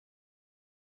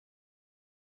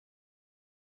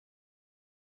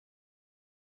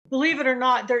believe it or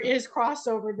not, there is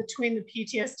crossover between the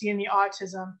PTSD and the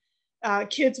autism.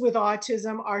 Kids with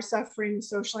autism are suffering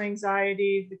social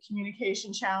anxiety, the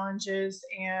communication challenges,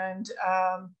 and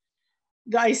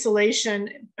the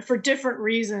isolation for different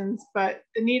reasons, but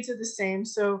the needs are the same.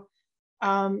 So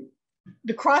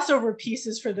the crossover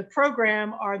pieces for the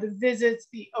program are the visits,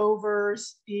 the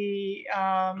overs, the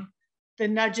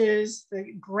nudges,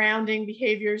 the grounding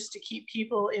behaviors to keep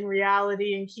people in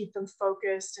reality and keep them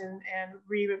focused and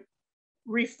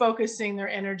refocusing their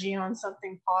energy on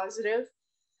something positive.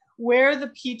 Where the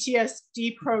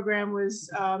PTSD program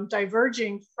was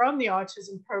diverging from the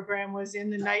autism program was in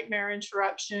the nightmare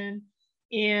interruption,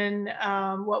 in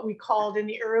what we called in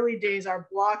the early days our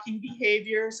blocking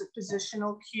behaviors, or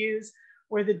positional cues,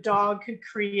 where the dog could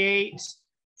create,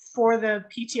 for the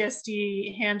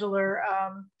PTSD handler,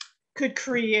 could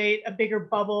create a bigger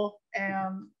bubble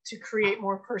to create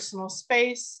more personal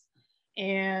space,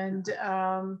 and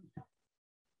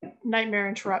nightmare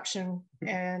interruption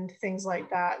and things like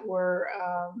that were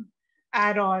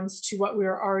add-ons to what we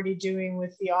were already doing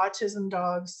with the autism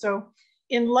dogs. So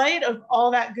in light of all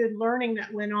that good learning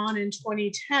that went on in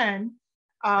 2010,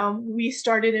 we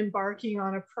started embarking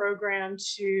on a program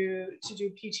to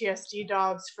do PTSD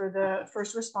dogs for the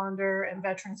first responder and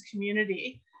veterans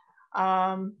community.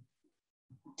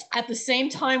 At the same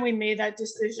time we made that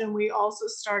decision, we also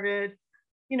started,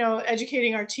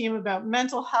 educating our team about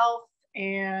mental health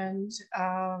and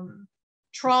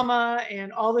trauma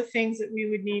and all the things that we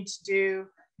would need to do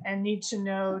and need to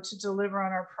know to deliver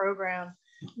on our program.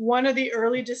 One of the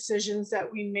early decisions that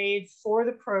we made for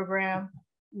the program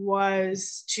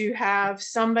was to have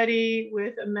somebody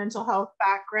with a mental health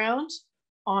background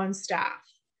on staff.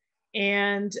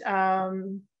 And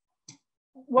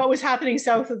what was happening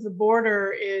south of the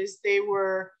border is they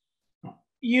were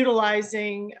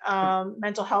utilizing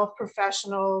mental health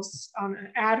professionals on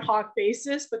an ad hoc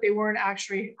basis, but they weren't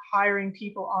actually hiring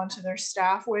people onto their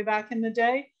staff way back in the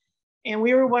day. And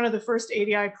we were one of the first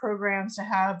ADI programs to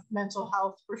have mental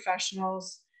health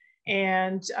professionals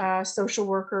and social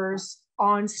workers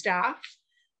on staff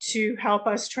to help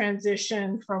us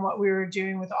transition from what we were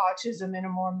doing with autism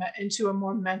into a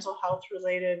more mental health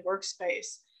related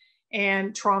workspace,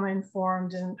 and trauma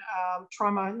informed and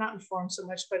trauma, not informed so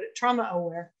much, but trauma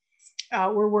aware.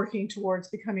 We're working towards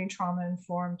becoming trauma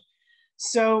informed.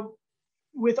 So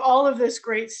with all of this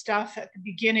great stuff at the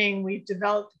beginning, we've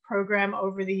developed the program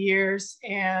over the years,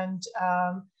 and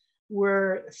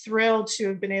we're thrilled to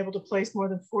have been able to place more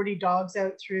than 40 dogs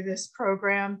out through this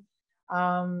program.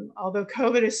 Although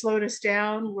COVID has slowed us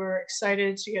down, we're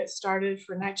excited to get started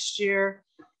for next year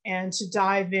and to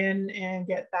dive in and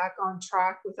get back on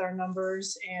track with our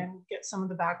numbers and get some of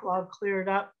the backlog cleared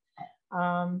up.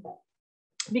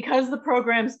 Because the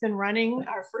program's been running,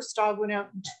 our first dog went out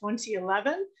in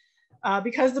 2011.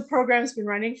 Because the program's been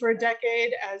running for a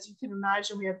decade, as you can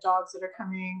imagine, we have dogs that are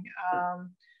coming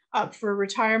up for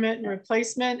retirement and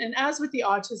replacement. And as with the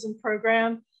autism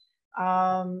program,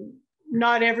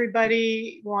 not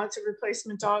everybody wants a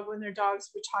replacement dog when their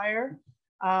dogs retire.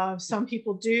 Some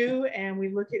people do, and we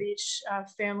look at each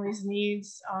family's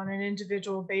needs on an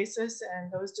individual basis,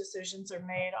 and those decisions are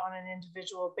made on an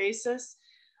individual basis.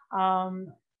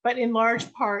 But in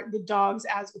large part, the dogs,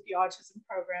 as with the autism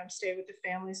program, stay with the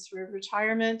families through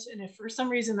retirement. And if for some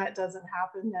reason that doesn't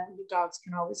happen, then the dogs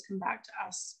can always come back to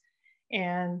us,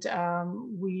 and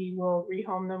we will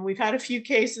rehome them. We've had a few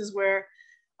cases where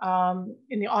on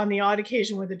the odd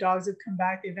occasion where the dogs have come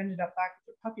back, they've ended up back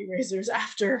with their puppy raisers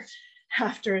after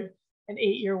an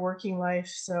 8-year working life.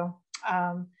 So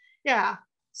yeah.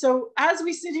 So as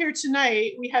we sit here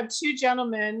tonight, we have two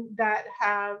gentlemen that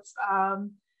have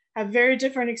very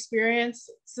different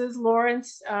experiences.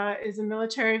 Lawrence is a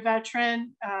military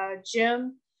veteran.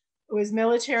 Jim was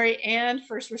military and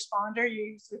first responder.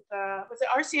 He was with, was it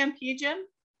RCMP, Jim?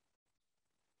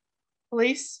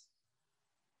 Police?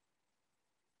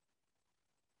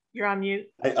 You're on mute.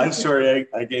 I'm sorry,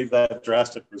 I gave that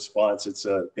drastic response. It's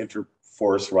an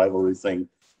inter-force rivalry thing.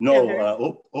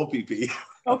 No, OPP.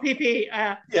 OPP.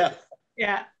 Yeah.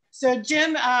 Yeah. So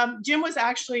Jim was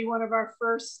actually one of our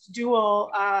first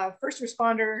dual first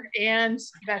responder and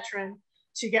veteran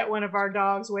to get one of our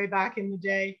dogs way back in the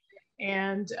day.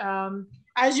 And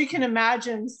as you can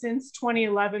imagine, since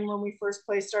 2011, when we first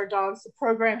placed our dogs, the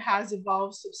program has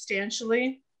evolved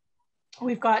substantially.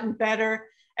 We've gotten better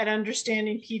at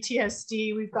understanding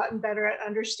PTSD. We've gotten better at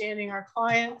understanding our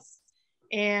clients.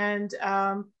 And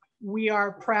we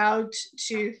are proud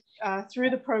to, through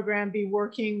the program, be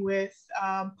working with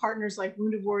partners like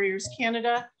Wounded Warriors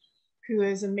Canada, who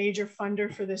is a major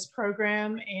funder for this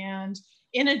program. And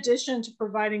in addition to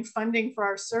providing funding for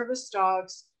our service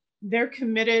dogs, They're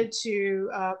committed to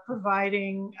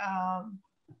providing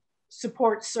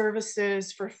support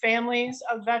services for families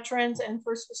of veterans and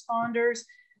first responders.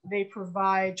 They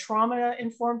provide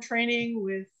trauma-informed training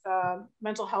with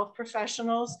mental health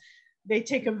professionals. They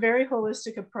take a very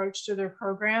holistic approach to their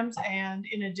programs. And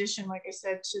in addition, like I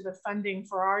said, to the funding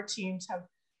for our teams, have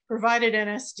provided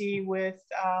NSD with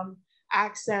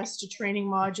access to training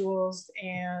modules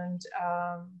and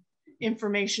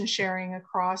information sharing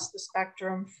across the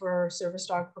spectrum for service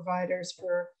dog providers,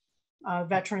 for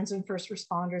veterans and first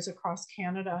responders across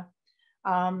Canada.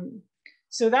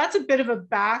 So that's a bit of a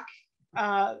back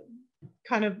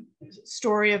kind of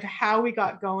story of how we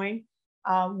got going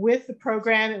with the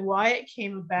program and why it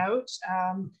came about.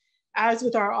 As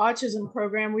with our autism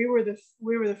program, we were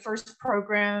the first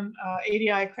program, ADI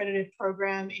accredited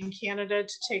program in Canada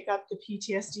to take up the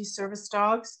PTSD service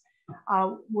dogs.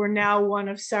 We're now one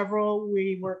of several.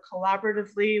 We work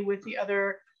collaboratively with the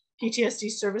other PTSD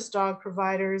service dog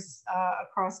providers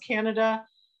across Canada,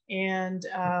 and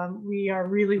we are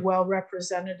really well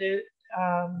represented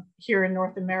here in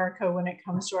North America when it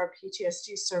comes to our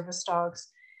PTSD service dogs.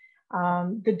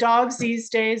 The dogs these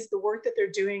days, the work that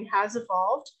they're doing has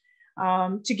evolved.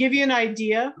 To give you an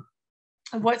idea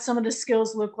of what some of the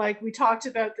skills look like, we talked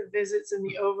about the visits and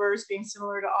the overs being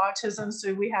similar to autism.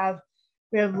 So we have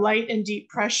light and deep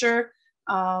pressure.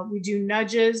 We do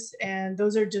nudges, and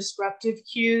those are disruptive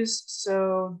cues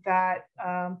so that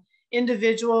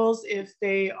individuals, if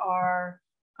they are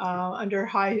under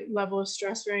high level of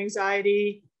stress or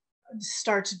anxiety,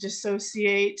 start to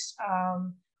dissociate,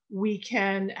 we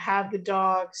can have the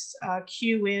dogs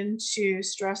cue into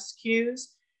stress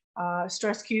cues.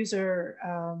 Stress cues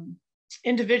are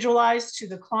individualized to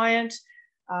the client.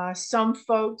 Some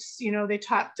folks, you know, they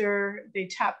tap their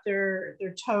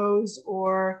toes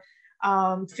or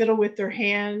fiddle with their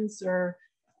hands, or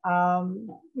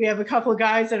we have a couple of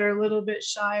guys that are a little bit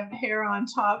shy of hair on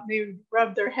top. They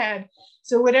rub their head.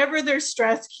 So whatever their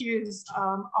stress cues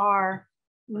are,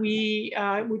 we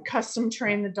custom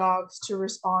train the dogs to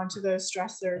respond to those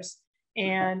stressors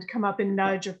and come up and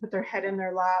nudge or put their head in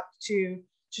their lap to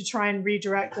try and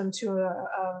redirect them to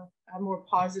a more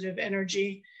positive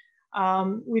energy.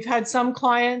 We've had some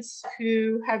clients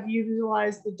who have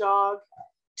utilized the dog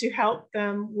to help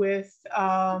them with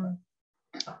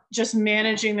just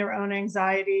managing their own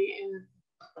anxiety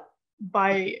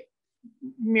by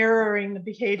mirroring the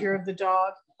behavior of the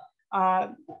dog,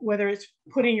 whether it's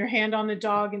putting your hand on the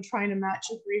dog and trying to match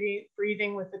your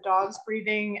breathing with the dog's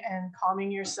breathing and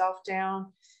calming yourself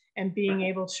down and being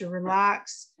able to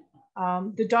relax.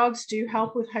 The dogs do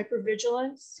help with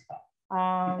hypervigilance.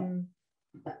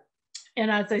 And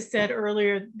as I said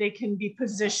earlier, they can be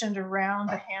positioned around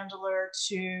the handler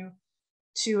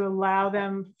to allow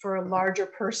them for a larger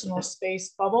personal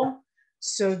space bubble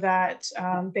so that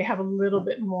they have a little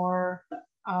bit more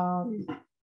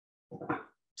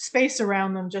space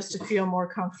around them just to feel more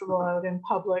comfortable out in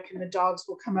public. And the dogs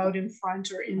will come out in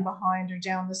front or in behind or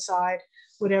down the side,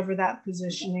 whatever that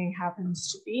positioning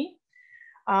happens to be.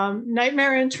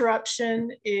 Nightmare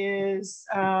interruption is,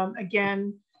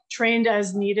 again, trained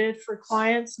as needed for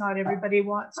clients. Not everybody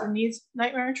wants or needs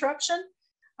nightmare interruption.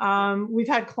 We've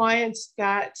had clients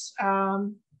that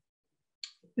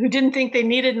who didn't think they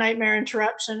needed nightmare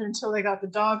interruption until they got the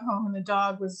dog home and the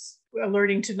dog was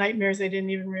alerting to nightmares they didn't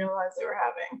even realize they were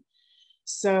having.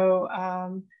 So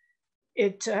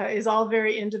it is all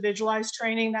very individualized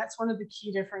training. That's one of the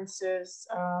key differences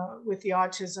with the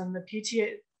autism.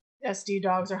 The PTSD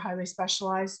dogs are highly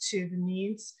specialized to the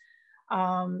needs.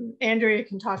 Andrea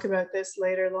can talk about this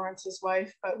later, Lawrence's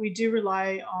wife, but we do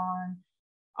rely on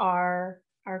our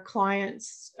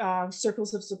clients'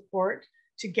 circles of support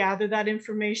to gather that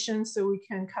information so we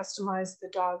can customize the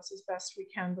dogs as best we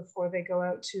can before they go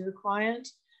out to the client.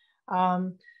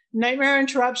 Nightmare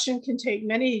interruption can take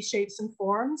many shapes and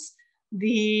forms.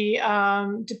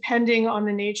 Depending on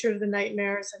the nature of the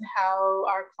nightmares and how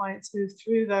our clients move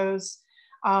through those,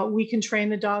 we can train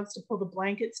the dogs to pull the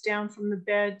blankets down from the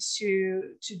bed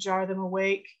to jar them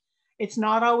awake. It's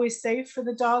not always safe for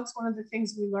the dogs. One of the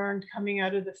things we learned coming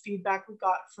out of the feedback we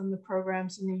got from the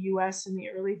programs in the US in the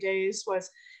early days was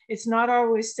it's not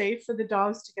always safe for the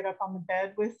dogs to get up on the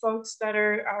bed with folks that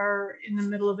are in the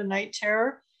middle of a night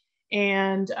terror.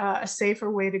 And a safer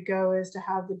way to go is to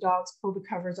have the dogs pull the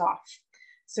covers off.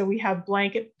 So we have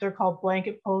they're called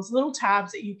blanket pulls, little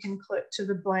tabs that you can clip to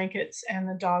the blankets and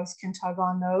the dogs can tug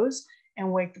on those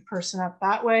and wake the person up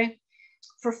that way.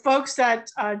 For folks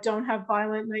that don't have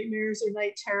violent nightmares or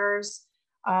night terrors,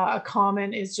 a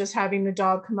common is just having the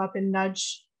dog come up and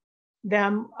nudge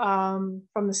them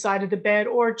from the side of the bed,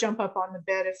 or jump up on the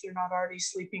bed if they're not already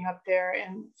sleeping up there,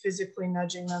 and physically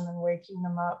nudging them and waking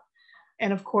them up.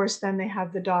 And of course, then they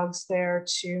have the dogs there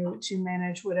to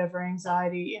manage whatever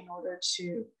anxiety in order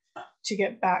to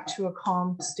get back to a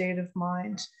calm state of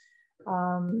mind.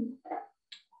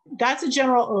 That's a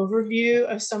general overview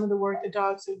of some of the work the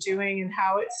dogs are doing and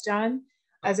how it's done.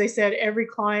 As I said, every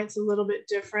client's a little bit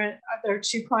different. There are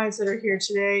 2 clients that are here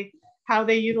today. How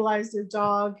they utilize their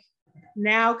dog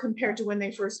now compared to when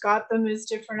they first got them is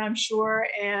different, I'm sure,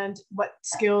 and what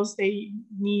skills they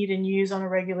need and use on a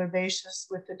regular basis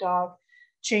with the dog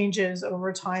changes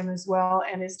over time as well,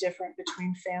 and is different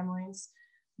between families.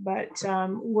 But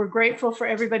we're grateful for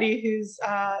everybody who's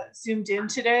zoomed in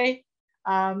today,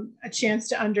 a chance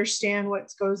to understand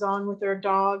what goes on with their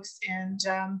dogs. And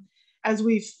as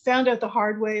we've found out the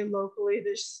hard way locally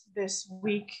this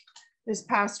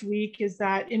past week, is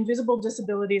that invisible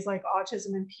disabilities like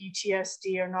autism and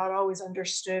PTSD are not always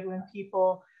understood when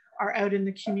people are out in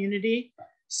the community.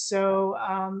 So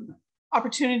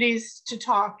opportunities to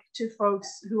talk to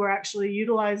folks who are actually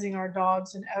utilizing our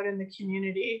dogs and out in the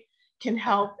community can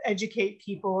help educate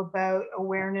people about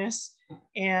awareness,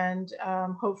 and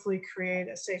hopefully create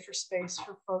a safer space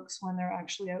for folks when they're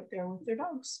actually out there with their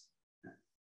dogs.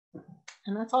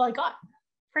 And that's all I got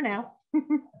for now.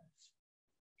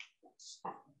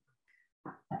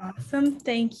 Awesome.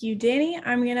 Thank you, Danny.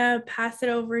 I'm going to pass it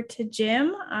over to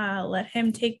Jim. Let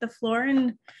him take the floor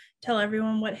and tell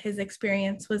everyone what his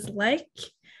experience was like.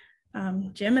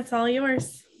 Jim, it's all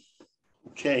yours.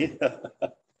 Okay.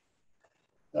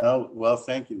 Well,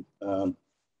 thank you.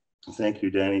 Thank you,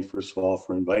 Danny, first of all,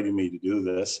 for inviting me to do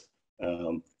this.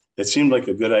 It seemed like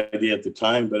a good idea at the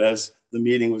time, but as the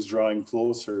meeting was drawing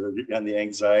closer and the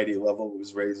anxiety level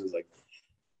was raised, it was like,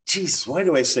 geez, why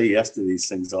do I say yes to these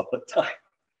things all the time?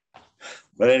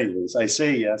 But anyways, I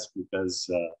say yes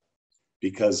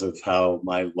because of how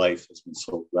my life has been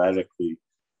so radically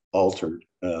altered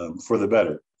for the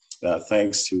better,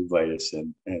 thanks to Vitus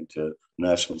and to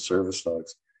National Service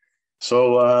Dogs.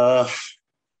 So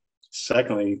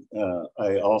secondly,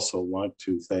 I also want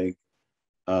to thank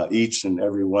each and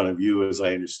every one of you, as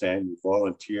I understand you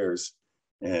volunteers.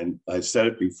 And I've said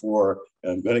it before,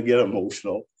 I'm going to get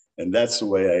emotional, and that's the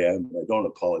way I am. I don't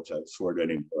apologize for it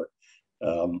anymore.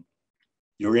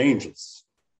 You're angels.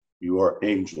 You are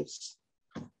angels.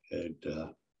 And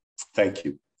thank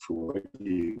you for what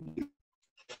you do.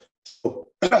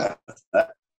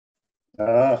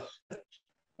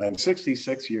 I'm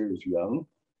 66 years young,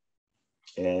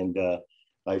 and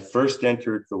I first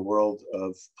entered the world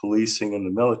of policing in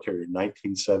the military in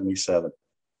 1977.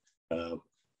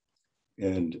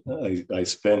 And I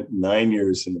spent 9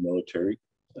 years in the military.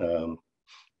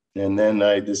 And then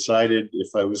I decided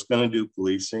if I was going to do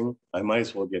policing, I might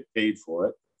as well get paid for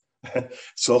it.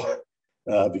 So,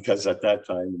 because at that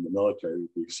time in the military,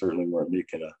 we certainly weren't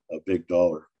making a big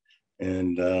dollar.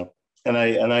 And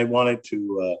I wanted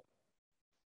to,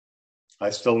 I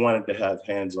still wanted to have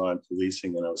hands-on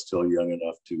policing, and I was still young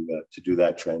enough to do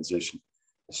that transition.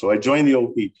 So I joined the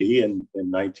OPP in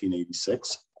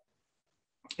 1986,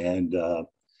 and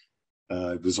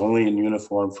I was only in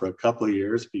uniform for a couple of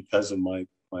years because of my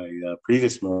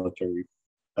previous military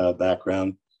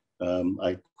background.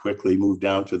 I quickly moved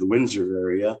down to the Windsor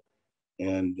area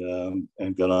and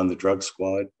got on the drug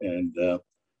squad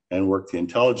and worked the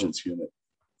intelligence unit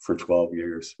for 12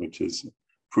 years, which is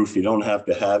proof you don't have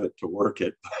to have it to work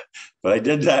it. But I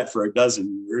did that for a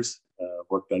dozen years,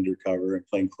 worked undercover and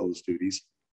plainclothes duties.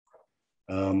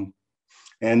 And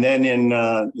then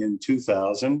in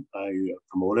 2000, I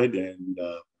promoted and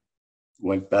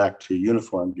went back to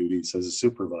uniform duties as a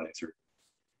supervisor.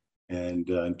 And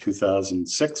in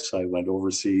 2006, I went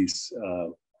overseas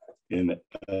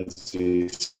as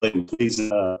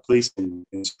a police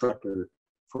instructor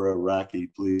for Iraqi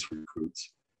police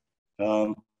recruits.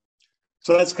 So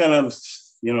that's kind of,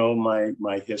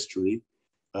 my history.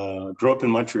 Grew up in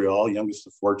Montreal, youngest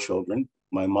of 4 children.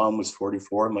 My mom was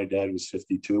 44, my dad was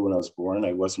 52 when I was born.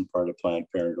 I wasn't part of Planned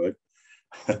Parenthood.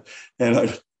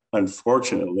 And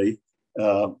unfortunately,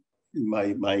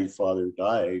 my father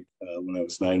died when I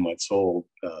was 9 months old,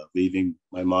 leaving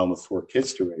my mom with 4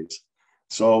 kids to raise.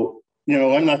 So,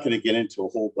 I'm not going to get into a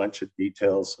whole bunch of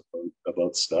details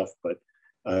about stuff, but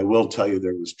I will tell you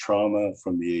there was trauma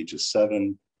from the age of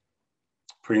 7,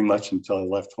 pretty much until I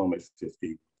left home at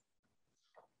 50.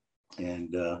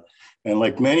 And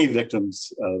like many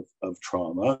victims of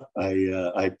trauma,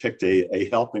 I picked a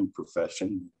helping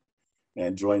profession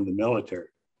and joined the military.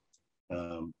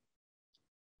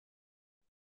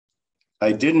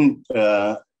 I didn't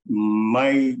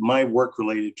my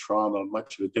work-related trauma,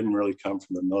 much of it didn't really come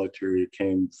from the military. It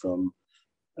came from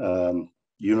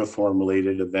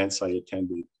uniform-related events I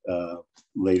attended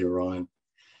later on.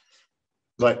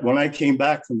 But when I came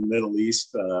back from the Middle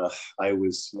East, I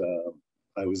was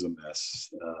a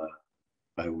mess.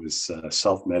 I was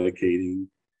self-medicating.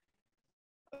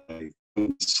 I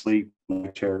couldn't sleep. My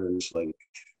terrors, like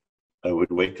I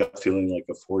would wake up feeling like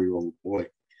a 4-year-old boy.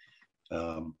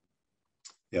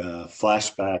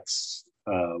 Flashbacks,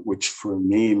 which for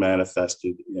me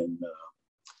manifested in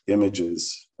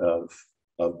images of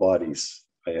bodies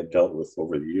I had dealt with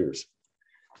over the years.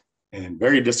 And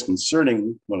very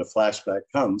disconcerting when a flashback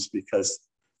comes, because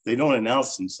they don't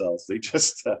announce themselves. They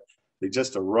just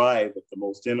arrive at the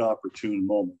most inopportune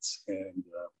moments. And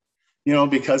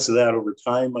because of that, over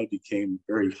time, I became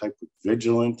very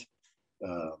hypervigilant.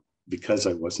 Because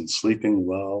I wasn't sleeping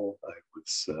well, I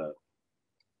was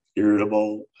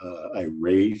irritable. I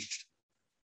raged,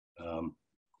 and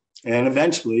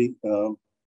eventually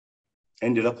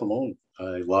ended up alone.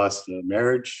 I lost a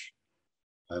marriage.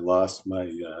 I lost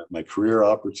my career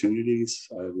opportunities.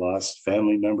 I lost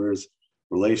family members,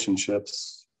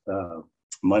 relationships,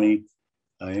 money.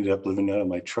 I ended up living out of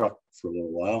my truck for a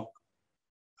little while,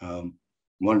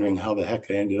 wondering how the heck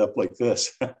I ended up like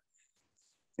this.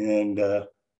 And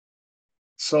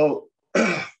so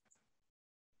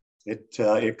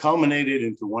it culminated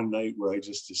into one night where I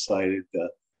just decided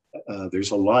that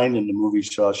there's a line in the movie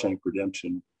Shawshank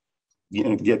Redemption: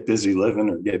 get busy living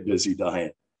or get busy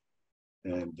dying.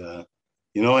 And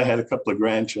I had a couple of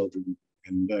grandchildren,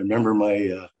 and I remember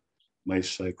my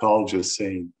psychologist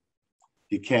saying,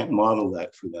 "You can't model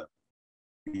that for them,"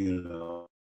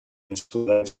 And so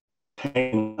that's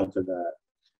hanging on to that.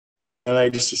 And I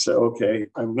just said, okay,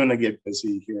 I'm going to get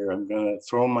busy here. I'm going to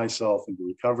throw myself into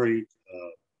recovery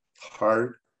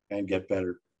hard and get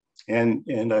better.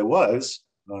 And I was,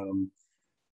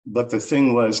 but the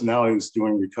thing was, now I was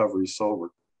doing recovery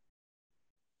sober,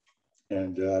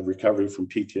 and recovery from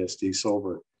PTSD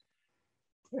sober.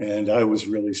 And I was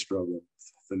really struggling.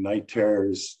 The night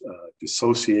terrors,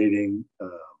 dissociating,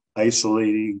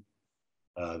 isolating.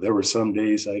 There were some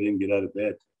days I didn't get out of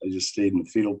bed. I just stayed in the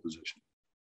fetal position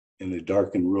in a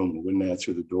darkened room. I wouldn't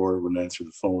answer the door, wouldn't answer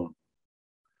the phone.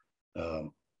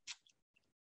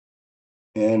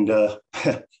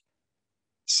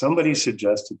 Somebody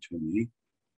suggested to me,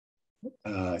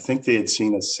 I think they had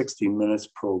seen a 60 Minutes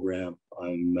program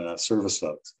on service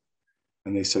dogs.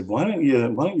 And they said, why don't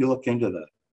you look into that?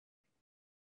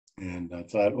 And I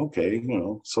thought, okay,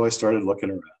 so I started looking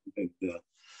around. And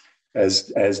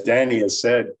as Danny has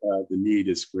said, the need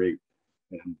is great,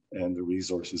 and the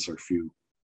resources are few.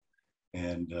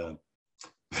 And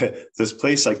this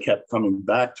place I kept coming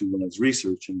back to when I was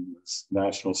researching was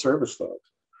National Service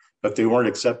Dogs, but they weren't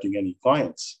accepting any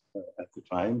clients at the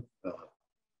time.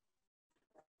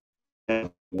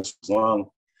 And this was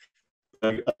long.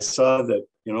 I saw that,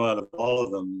 out of all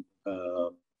of them,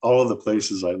 all of the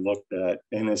places I looked at,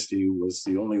 NSD was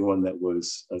the only one that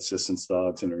was Assistance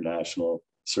Dogs International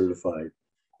certified.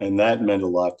 And that meant a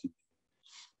lot to me.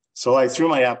 So I threw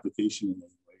my application in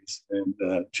anyways. And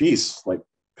like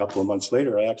a couple of months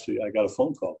later, I got a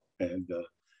phone call, and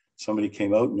somebody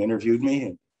came out and interviewed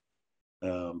me.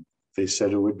 And they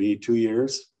said it would be 2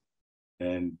 years.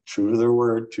 And true to their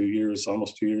word, 2 years,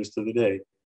 almost 2 years to the day,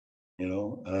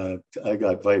 I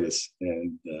got Vitus.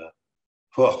 And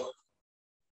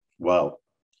wow.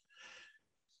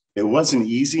 It wasn't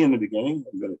easy in the beginning,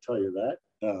 I'm going to tell you that.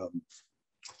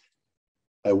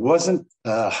 I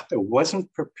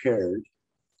wasn't prepared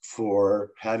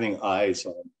for having eyes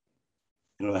on,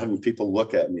 having people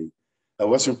look at me. I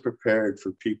wasn't prepared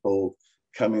for people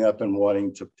coming up and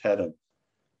wanting to pet him.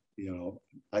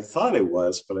 I thought I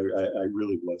was, but I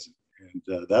really wasn't.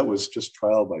 And that was just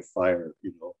trial by fire,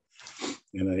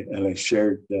 And I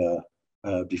shared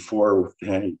before with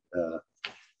Danny,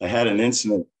 I had an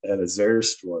incident at a Zare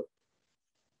store,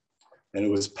 and it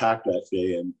was packed that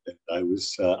day, and I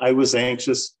was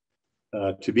anxious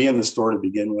to be in the store to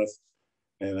begin with,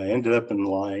 and I ended up in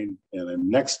line, and I'm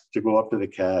next to go up to the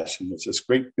cash, and there's this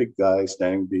great big guy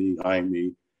standing behind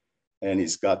me, and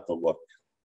he's got the look.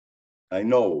 I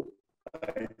know.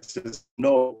 I just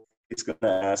know he's going to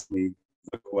ask me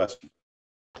the question,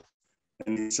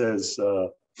 and he says,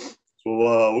 "So,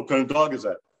 what kind of dog is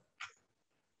that?"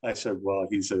 I said, "Well,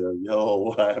 he's a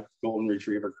golden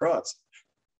retriever cross."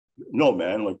 "No,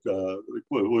 man,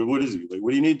 what is he? Like, what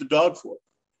do you need the dog for?"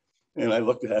 And I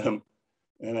looked at him,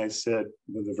 and I said,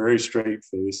 with a very straight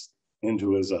face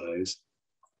into his eyes,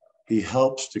 "He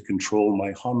helps to control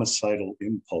my homicidal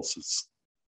impulses."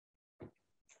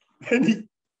 And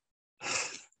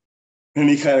And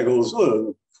he kind of goes,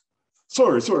 oh,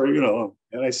 sorry, you know.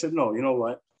 And I said, no, you know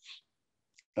what?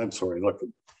 I'm sorry. Look,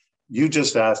 you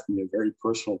just asked me a very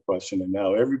personal question, and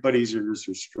now everybody's ears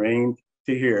are strained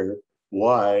to hear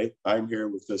why I'm here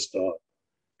with this dog.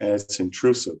 And it's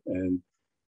intrusive. And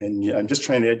I'm just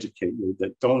trying to educate you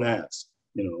that don't ask.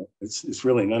 You know, it's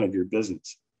really none of your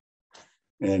business.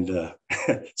 And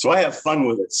so I have fun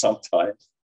with it sometimes,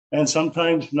 and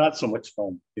sometimes not so much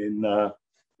fun.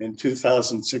 In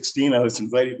 2016, I was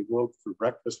invited to go out for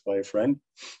breakfast by a friend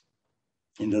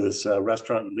into this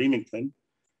restaurant in Leamington,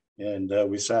 and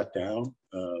we sat down.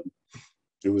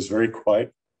 It was very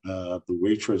quiet. The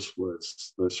waitress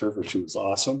was the server. She was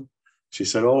awesome. She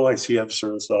said, "Oh, I see you have a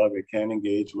service dog. I can't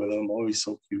engage with him. Oh, he's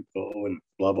so cute, though," and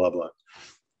blah blah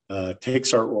blah.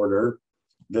 Takes our order.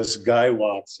 This guy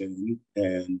walks in,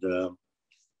 and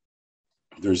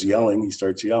there's yelling. He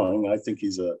starts yelling. I think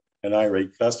he's an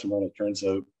irate customer, and it turns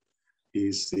out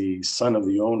he's the son of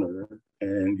the owner,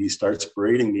 and he starts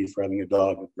berating me for having a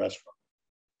dog at the restaurant.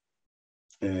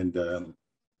 And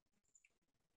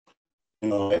you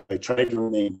know, I tried to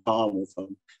remain calm with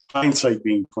him. Hindsight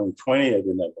being 2020, I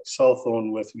didn't have my cell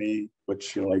phone with me,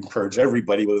 which, you know, I encourage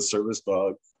everybody with a service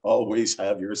dog, always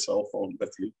have your cell phone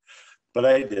with you, but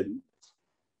I didn't.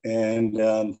 And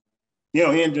you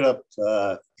know, he ended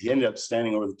up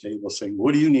standing over the table saying,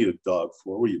 "What do you need a dog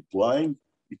for? Were you blind?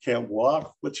 You can't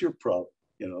walk? What's your problem?"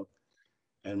 You know.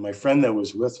 And my friend that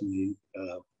was with me,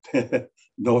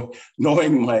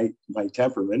 knowing my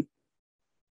temperament,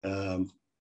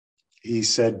 he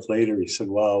said later, he said,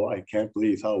 "Wow, I can't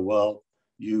believe how well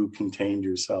you contained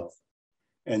yourself."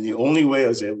 And the only way I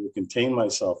was able to contain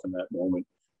myself in that moment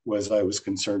was I was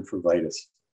concerned for Vitus.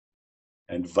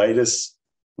 And Vitus,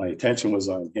 my attention was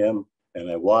on him, and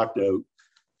I walked out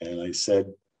and I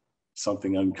said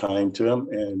something unkind to him,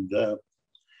 and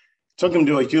took him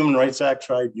to a Human Rights Act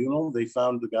tribunal. They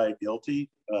found the guy guilty.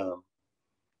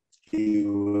 He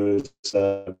was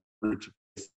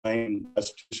fine,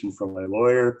 restitution from my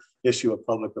lawyer, issue a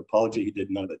public apology. He did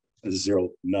none of it, zero,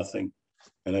 nothing.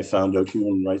 And I found out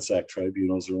Human Rights Act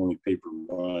tribunals are only paper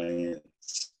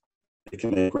lions. They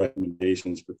can make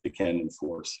recommendations, but they can't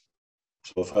enforce.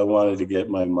 So if I wanted to get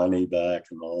my money back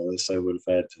and all this, I would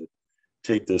have had to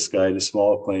take this guy to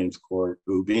small claims court,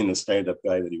 who, being the stand-up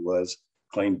guy that he was,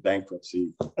 claimed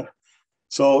bankruptcy.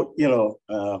 So, you know,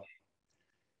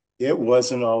 it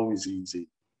wasn't always easy.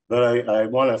 But I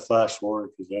want to flash forward,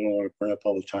 because I don't want to burn up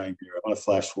all the time here. I want to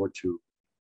flash forward to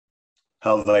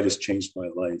how Vitus changed my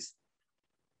life.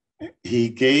 He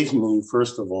gave me,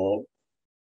 first of all,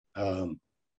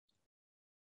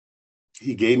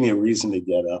 he gave me a reason to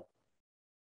get up.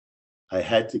 I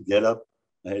had to get up,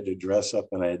 I had to dress up,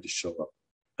 and I had to show up.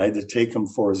 I had to take him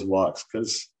for his walks,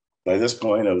 because by this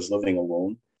point I was living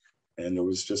alone, and it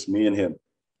was just me and him.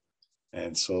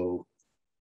 And so,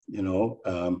 you know,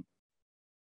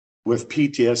 with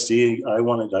PTSD, I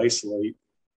wanted to isolate,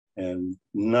 and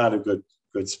not a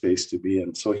good space to be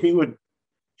in. So he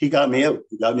got me out.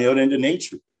 He got me out into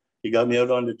nature. He got me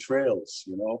out onto trails.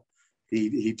 You know,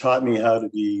 he taught me how to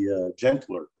be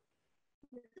gentler.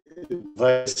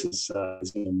 Vitus is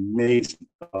an amazing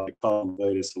dog. I call him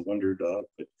Vitus a wonder dog,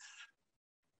 but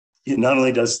he not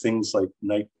only does things like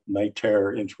night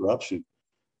terror interruption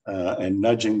and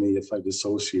nudging me if I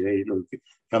dissociate, or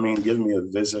coming and giving me a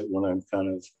visit when I'm kind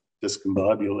of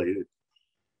discombobulated.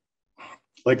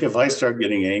 Like if I start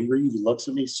getting angry, he looks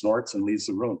at me, snorts, and leaves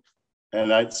the room.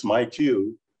 And that's my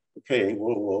cue. Okay,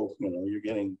 whoa, you know, you're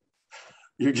getting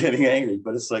angry.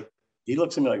 But it's like, he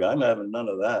looks at me like, I'm having none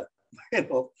of that, you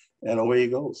know, and away he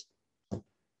goes.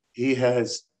 He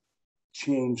has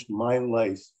changed my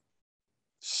life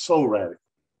so radically.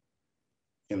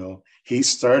 You know, he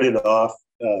started off,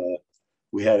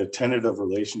 we had a tentative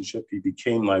relationship. He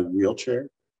became my wheelchair.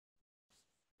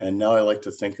 And now I like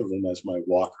to think of him as my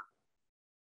walker.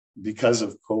 Because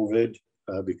of COVID,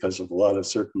 because of a lot of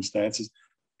circumstances,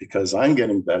 because I'm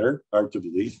getting better, hard to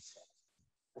believe,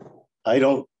 I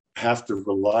don't have to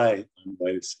rely on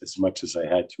Vitus as much as I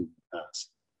had to in the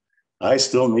past. I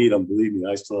still need him, believe me.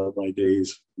 I still have my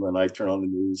days when I turn on the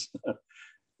news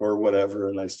or whatever,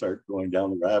 and I start going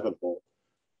down the rabbit hole.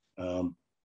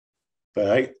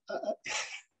 But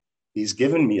he's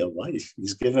given me a life.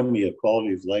 He's given me a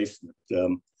quality of life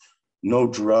that no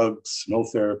drugs, no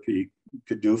therapy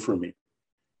could do for me.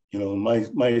 You know,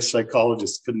 my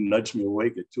psychologist couldn't nudge me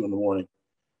awake at 2 a.m.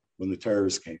 when the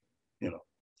terrorists came, you know.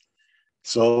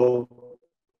 So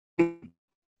I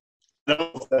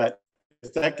don't know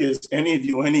if that gives any of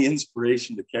you any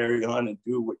inspiration to carry on and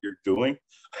do what you're doing,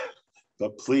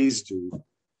 but please do,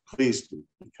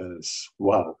 because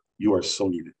wow, you are so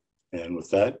needed. And with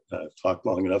that, I've talked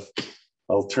long enough.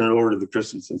 I'll turn it over to the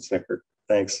Christensen Center.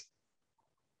 Thanks.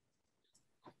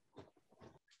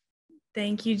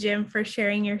 Thank you, Jim, for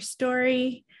sharing your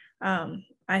story.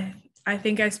 I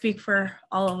think I speak for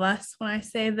all of us when I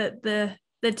say that the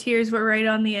tears were right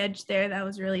on the edge there. That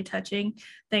was really touching.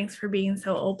 Thanks for being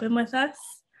so open with us.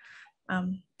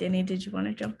 Danny, did you want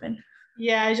to jump in?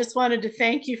 Yeah, I just wanted to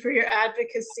thank you for your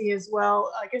advocacy as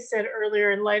well. Like I said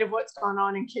earlier, in light of what's gone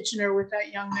on in Kitchener with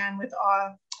that young man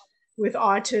with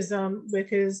autism, with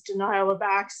his denial of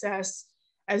access,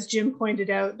 as Jim pointed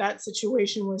out, that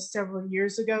situation was several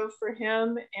years ago for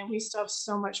him, and we still have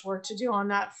so much work to do on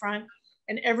that front.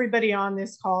 And everybody on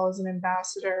this call is an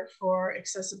ambassador for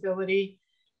accessibility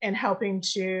and helping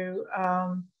to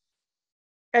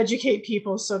educate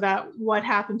people so that what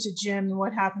happened to Jim and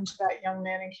what happened to that young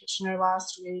man in Kitchener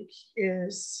last week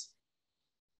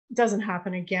doesn't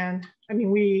happen again. I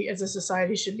mean, we as a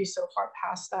society should be so far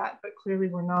past that, but clearly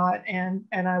we're not. And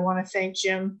I want to thank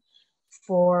Jim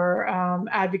for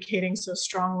advocating so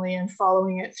strongly and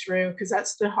following it through, because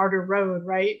that's the harder road,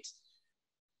 right?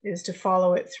 Is to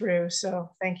follow it through. So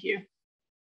thank you.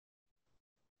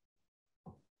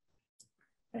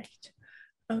 Right.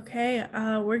 Okay,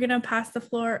 we're gonna pass the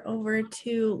floor over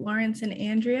to Lawrence and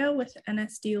Andrea with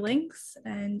NSD Links,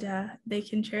 and they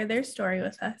can share their story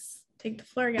with us. Take the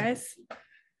floor, guys.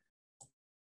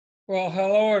 Well,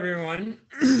 hello, everyone.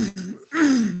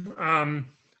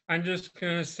 I'm just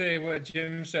gonna say what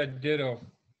Jim said, ditto.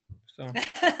 So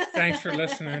thanks for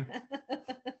listening.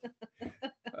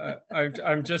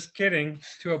 I'm just kidding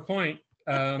to a point.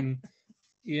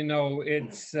 You know,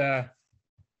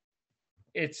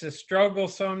 it's a struggle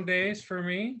some days for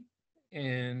me,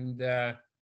 and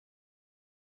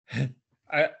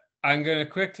I'm going to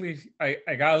quickly,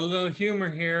 I got a little humor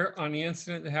here on the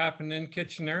incident that happened in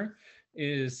Kitchener.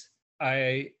 Is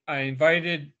I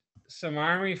invited some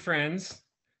Army friends,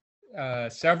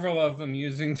 several of them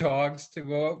using dogs, to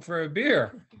go out for a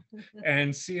beer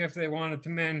and see if they wanted to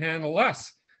manhandle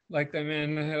us like they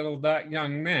manhandled that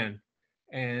young man.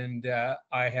 And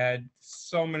I had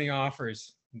so many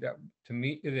offers to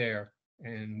meet you there,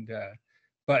 and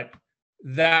but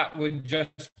that would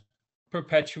just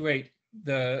perpetuate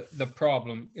the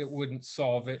problem. It wouldn't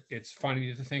solve it. It's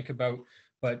funny to think about,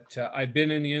 but I've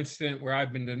been in the incident where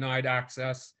I've been denied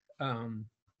access on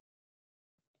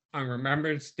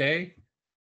Remembrance Day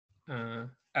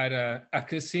at a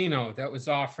casino that was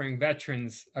offering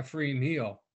veterans a free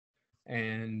meal,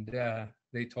 and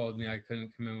they told me I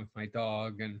couldn't come in with my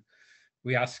dog, and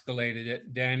we escalated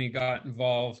it. Danny got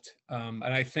involved, and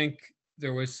I think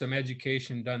there was some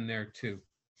education done there too.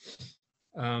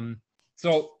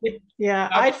 So yeah,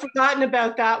 I'd forgotten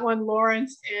about that one,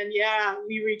 Lawrence. And yeah,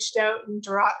 we reached out and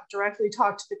directly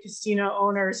talked to the casino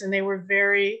owners, and they were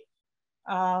very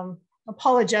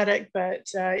apologetic. But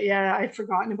yeah, I'd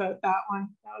forgotten about that one.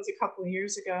 That was a couple of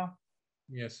years ago.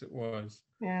 Yes, it was.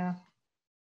 Yeah.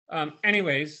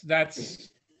 Anyways, that's,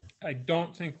 I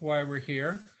don't think why we're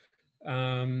here.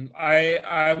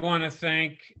 I want to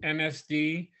thank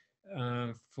NSD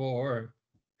for,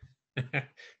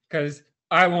 because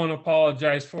I won't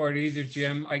apologize for it either,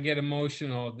 Jim. I get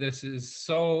emotional. This is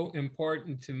so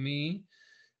important to me.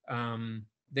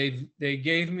 They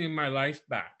gave me my life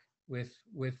back with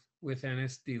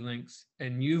NSD Links,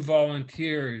 and you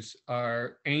volunteers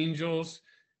are angels.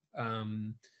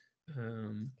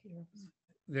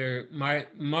 They're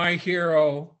my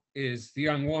hero is the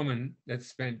young woman that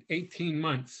spent 18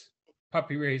 months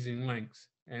puppy raising Lynx,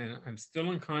 and I'm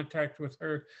still in contact with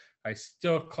her. I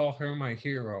still call her my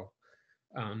hero,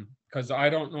 because I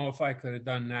don't know if I could have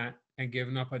done that and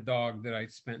given up a dog that I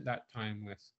spent that time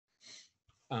with.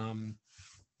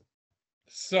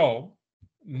 So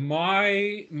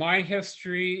my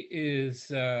history is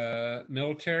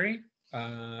military.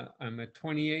 I'm a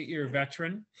 28-year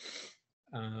veteran.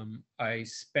 I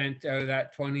spent out of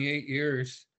that 28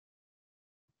 years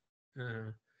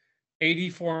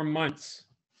 84 months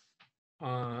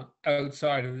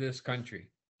outside of this country.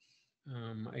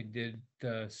 I did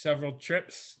several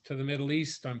trips to the Middle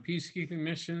East on peacekeeping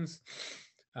missions.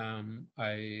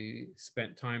 I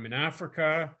spent time in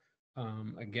Africa,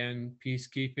 again,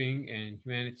 peacekeeping and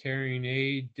humanitarian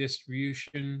aid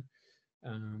distribution.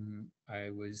 I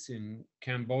was in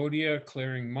Cambodia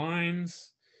clearing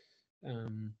mines.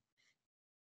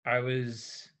 I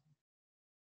was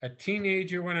a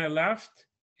teenager when I left,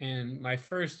 and my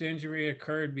first injury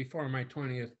occurred before my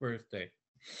 20th birthday.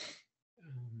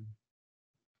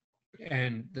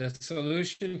 And the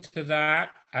solution to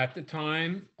that at the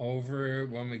time, over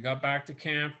when we got back to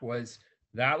camp, was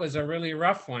that was a really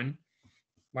rough one.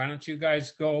 Why don't you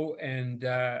guys go and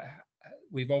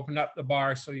we've opened up the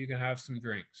bar so you can have some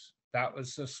drinks. That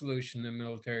was the solution the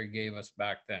military gave us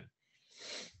back then.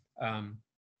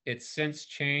 It's since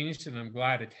changed, and I'm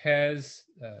glad it has.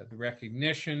 The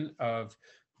recognition of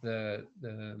the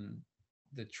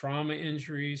trauma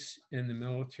injuries in the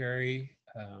military.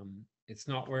 It's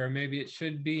not where maybe it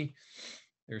should be.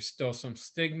 There's still some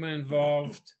stigma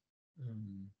involved.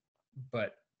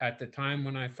 But at the time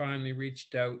when I finally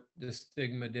reached out, the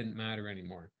stigma didn't matter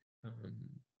anymore.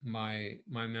 My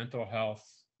mental health,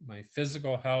 my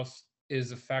physical health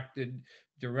is affected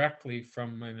directly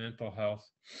from my mental health.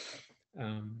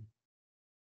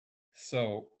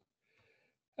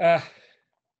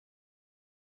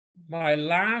 My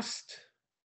last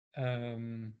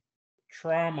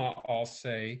trauma, I'll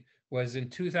say, was in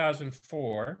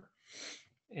 2004,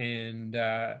 and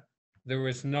there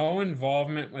was no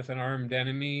involvement with an armed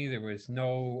enemy. There was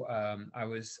no, I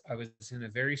was in a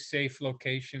very safe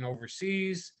location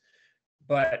overseas,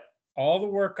 but all the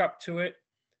work up to it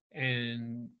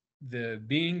and the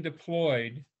being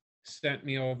deployed sent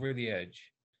me over the edge.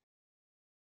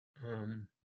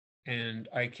 And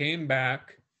I came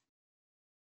back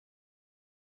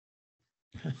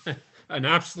an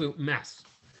absolute mess.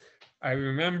 I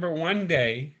remember one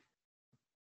day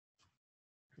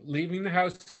leaving the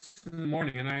house in the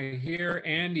morning, and I hear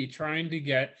Andy trying to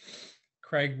get,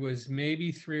 Craig was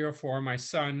maybe 3 or 4, my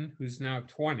son, who's now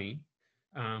 20,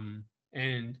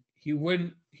 and he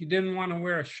didn't want to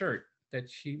wear a shirt that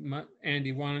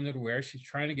Andy wanted to wear. She's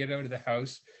trying to get out of the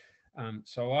house.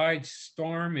 So I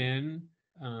storm in,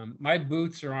 my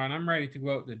boots are on, I'm ready to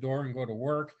go out the door and go to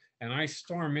work. And I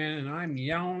storm in and I'm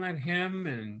yelling at him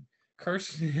and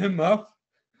cursing him up.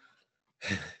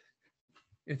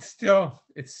 It still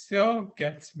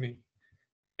gets me.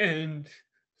 And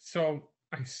so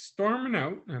I storming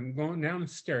out, I'm going down the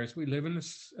stairs. We live in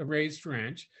a raised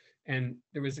ranch, and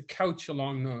there was a couch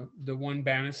along the one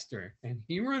banister, and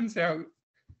he runs out.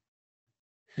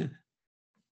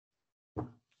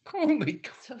 Holy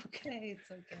God. It's okay.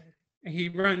 It's okay. He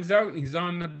runs out and he's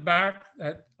on the back,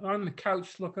 on the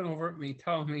couch looking over at me,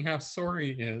 telling me how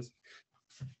sorry he is.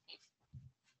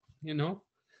 You know?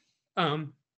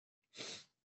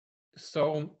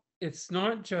 So it's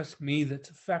not just me that's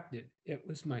affected. It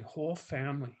was my whole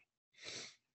family.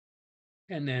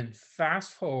 And then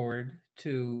fast forward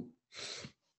to,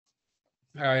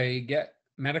 I get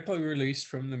medically released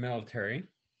from the military.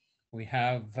 We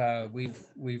have,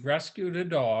 we've rescued a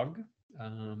dog,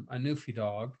 a Newfie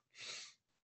dog.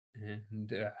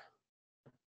 And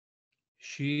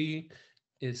she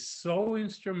is so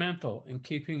instrumental in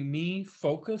keeping me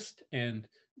focused and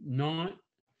not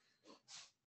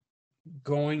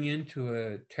going into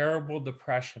a terrible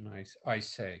depression, I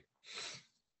say.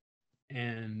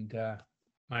 And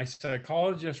my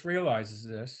psychologist realizes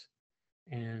this,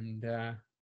 and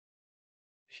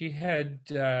she had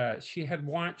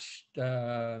watched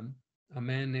a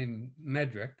man named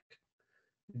Medrick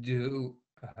do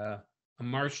a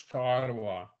march to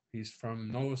Ottawa. He's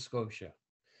from Nova Scotia.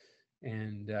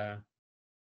 And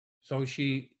so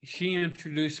she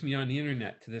introduced me on the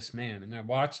internet to this man, and I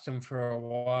watched him for a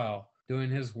while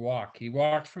doing his walk. He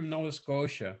walked from Nova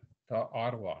Scotia to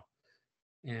Ottawa.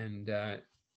 And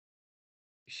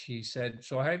she said,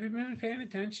 so have you been paying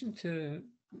attention to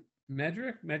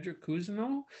Medrick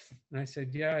Cousineau? And I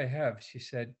said, yeah, I have. She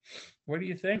said, what do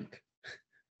you think?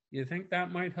 You think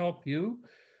that might help you?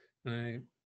 And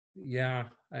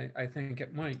I think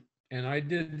it might. And I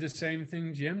did the same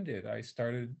thing Jim did. I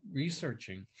started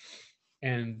researching,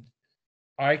 and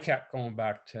I kept going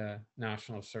back to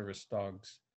National Service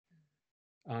Dogs.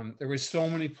 There were so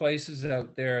many places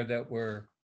out there that were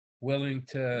willing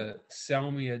to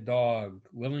sell me a dog,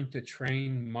 willing to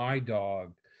train my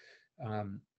dog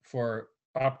for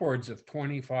upwards of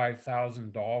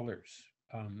 $25,000.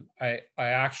 I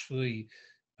actually,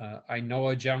 I know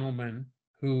a gentleman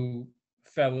who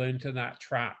fell into that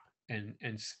trap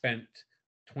and spent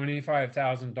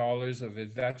 $25,000 of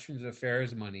his Veterans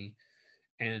Affairs money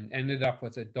and ended up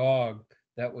with a dog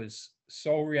that was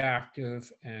so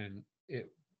reactive, and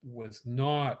it was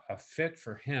not a fit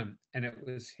for him. And it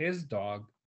was his dog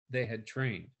they had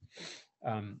trained.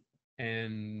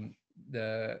 And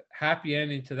the happy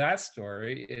ending to that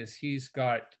story is he's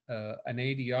got an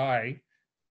ADI,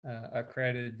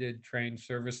 accredited trained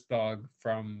service dog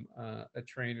from a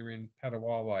trainer in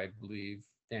Petawawa, I believe.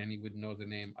 Danny would know the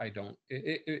name. I don't.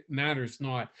 It matters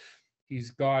not.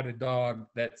 He's got a dog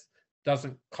that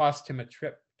doesn't cost him a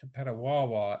trip to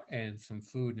Petawawa and some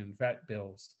food and vet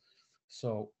bills.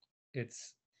 So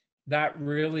that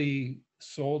really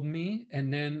sold me.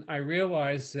 And then I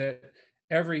realized that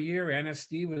every year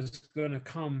NSD was going to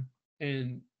come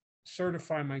and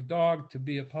certify my dog to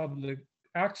be a public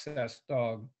access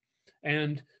dog.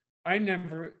 And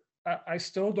I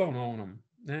still don't own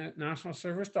them. National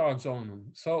Service Dogs own them.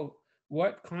 So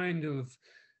what kind of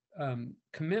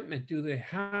commitment do they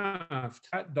have to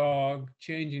that dog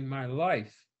changing my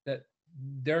life that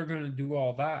they're going to do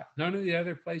all that? None of the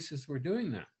other places were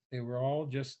doing that. They were all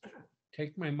just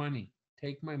take my money,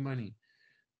 take my money.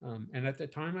 And at the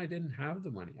time, I didn't have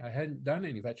the money. I hadn't done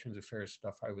any Veterans Affairs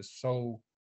stuff. I was so,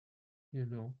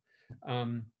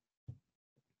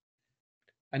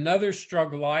 another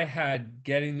struggle I had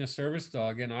getting the service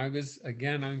dog, and I was,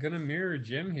 again, I'm going to mirror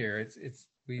Jim here.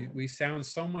 We sound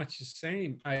so much the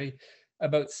same.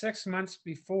 About 6 months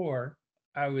before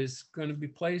I was going to be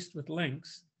placed with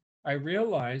Lynx, I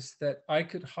realized that I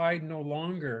could hide no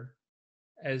longer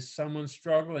as someone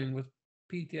struggling with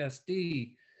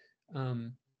PTSD,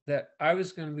 that I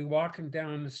was going to be walking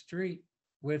down the street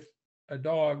with a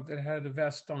dog that had a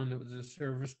vest on that was a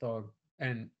service dog.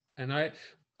 And I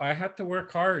had to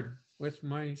work hard with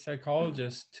my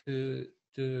psychologist to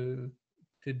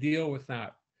deal with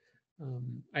that.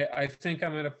 I think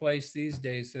I'm at a place these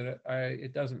days that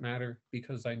it doesn't matter,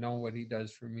 because I know what he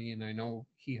does for me and I know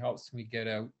he helps me get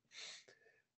out.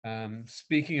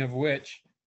 Speaking of which,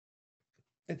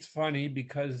 it's funny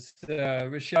because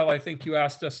Rochelle, I think you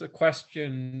asked us a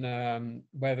question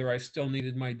whether I still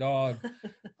needed my dog.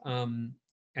 And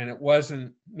it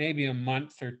wasn't maybe a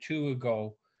month or two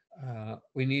ago.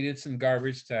 We needed some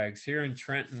garbage tags. Here in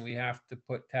Trenton, we have to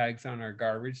put tags on our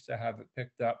garbage to have it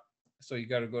picked up. So you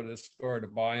got to go to the store to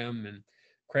buy them. And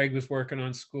Craig was working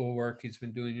on schoolwork. He's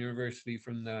been doing university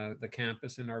from the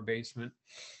campus in our basement.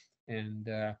 And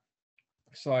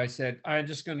so I said, I'm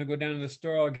just going to go down to the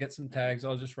store. I'll get some tags.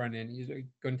 I'll just run in. He's like,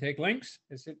 going to take Lynx?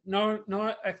 I said, no,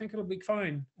 I think it'll be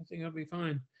fine. I think it'll be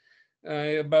fine.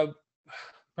 About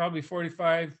probably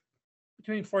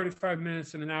between 45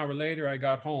 minutes and an hour later, I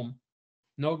got home.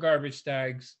 No garbage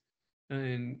tags.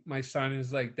 And my son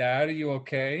is like, Dad, are you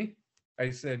okay?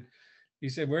 He said,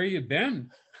 where you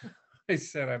been? I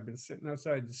said, I've been sitting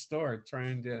outside the store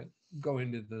trying to go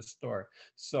into the store.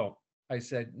 So I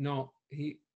said, no,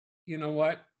 you know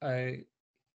what? I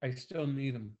still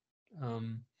need him.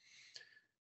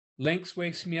 Lynx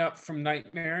wakes me up from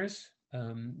nightmares.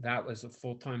 That was a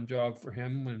full-time job for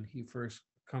him when he first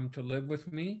come to live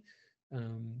with me.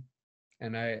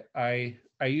 And I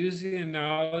use the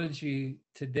analogy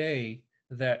today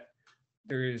that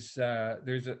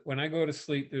when I go to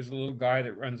sleep, there's a little guy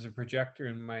that runs a projector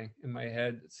in my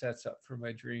head that sets up for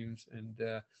my dreams.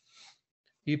 And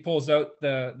he pulls out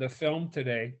the film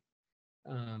today.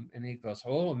 And he goes,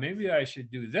 oh, maybe I should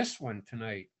do this one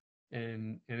tonight.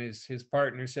 And his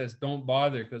partner says, don't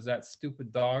bother, because that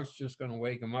stupid dog's just going to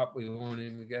wake him up. We won't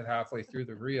even get halfway through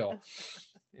the reel.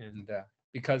 And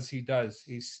because he does,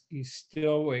 he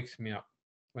still wakes me up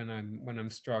when I'm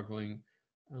struggling.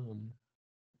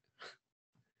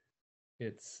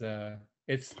 It's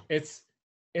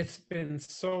been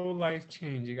so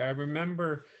life-changing. I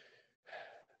remember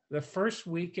the first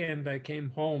weekend I came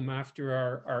home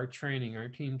after our training, our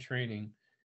team training,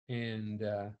 and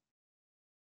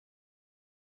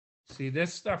see,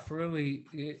 this stuff really,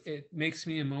 it makes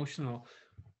me emotional.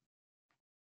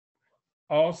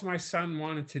 All my son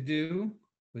wanted to do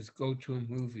was go to a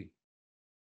movie.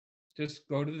 Just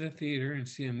go to the theater and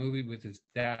see a movie with his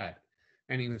dad.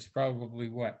 And he was probably,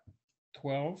 what,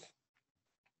 12?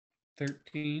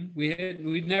 13.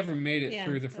 We'd never made it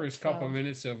through the first couple of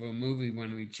minutes of a movie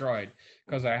when we tried,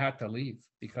 because I had to leave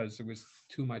because there was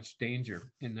too much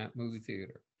danger in that movie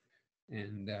theater.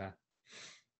 And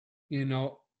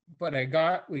but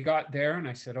we got there and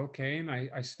I said, okay, and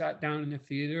I sat down in the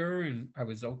theater and I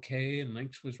was okay, and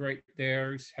Lynx was right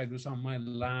there. His head was on my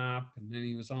lap, and then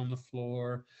he was on the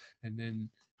floor, and then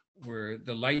where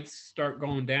the lights start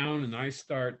going down and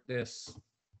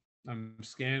I'm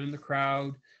scanning the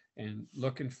crowd and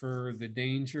looking for the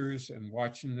dangers and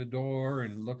watching the door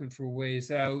and looking for ways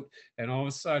out. And all of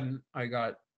a sudden I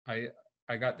got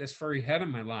this furry head on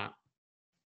my lap.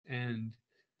 And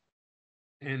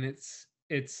it's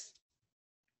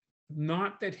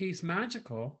not that he's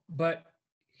magical, but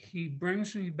he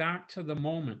brings me back to the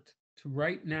moment, to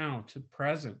right now, to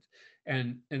present.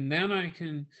 And then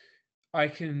I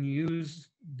can use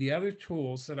the other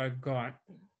tools that I've got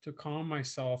to calm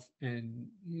myself, and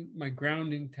my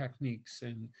grounding techniques,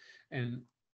 and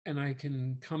I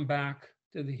can come back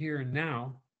to the here and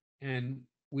now. And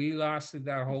we lasted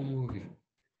that whole movie.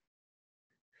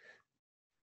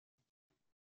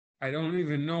 I don't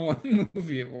even know what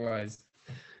movie it was.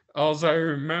 All I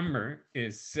remember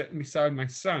is sitting beside my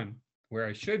son, where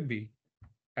I should be,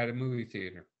 at a movie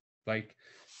theater, like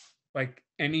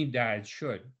any dad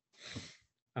should.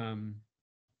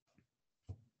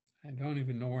 I don't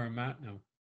even know where I'm at now.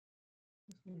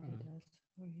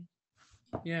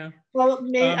 Yeah. Well,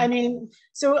 maybe, Um,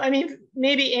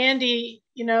 maybe Andy,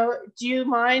 do you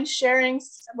mind sharing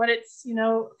what it's,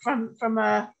 from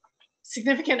a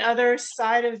significant other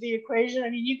side of the equation? I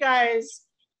mean, you guys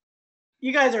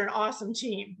are an awesome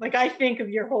team. Like, I think of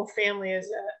your whole family as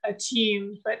a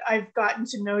team, but I've gotten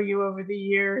to know you over the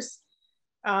years.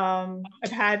 I've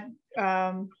had,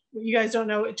 you guys don't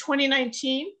know,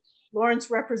 2019, Lawrence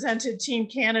represented Team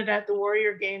Canada at the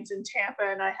Warrior Games in Tampa,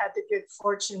 and I had the good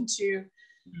fortune to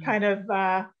kind of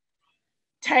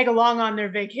tag along on their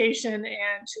vacation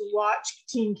and to watch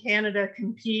Team Canada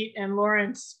compete. And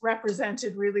Lawrence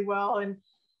represented really well.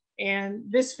 And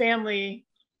this family,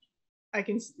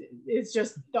 it's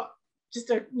just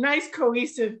a nice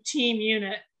cohesive team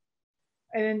unit.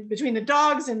 And between the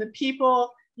dogs and the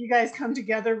people, you guys come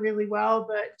together really well.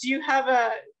 But do you have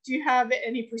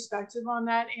any perspective on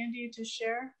that, Andy, to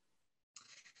share?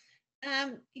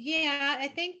 Yeah, I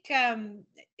think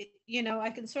I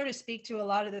can sort of speak to a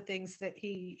lot of the things that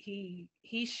he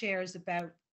shares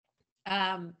about.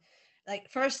 Like,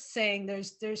 first saying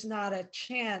there's not a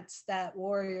chance that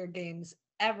Warrior Games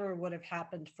ever would have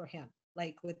happened for him.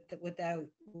 Like, without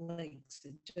Lynx,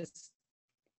 it just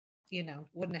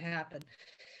wouldn't have happened.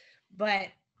 But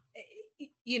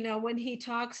when he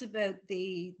talks about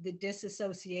the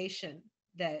disassociation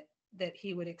that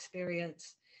he would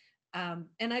experience.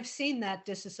 And I've seen that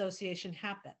disassociation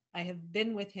happen. I have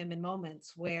been with him in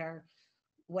moments where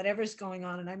whatever's going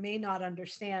on, and I may not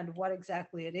understand what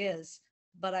exactly it is,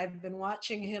 but I've been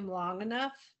watching him long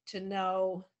enough to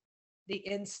know the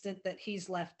instant that he's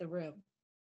left the room.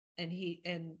 And he's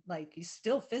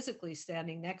still physically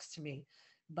standing next to me,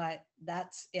 but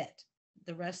that's it.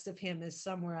 The rest of him is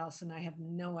somewhere else, and I have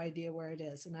no idea where it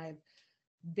is. And I've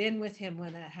been with him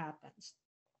when that happens.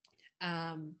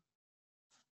 And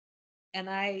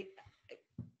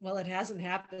it hasn't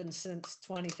happened since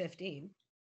 2015,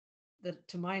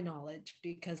 to my knowledge,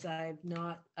 because I've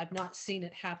not seen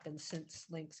it happen since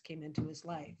Lynx came into his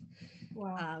life.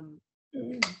 Wow.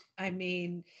 I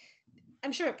mean,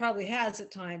 I'm sure it probably has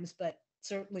at times, but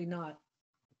certainly not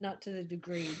to the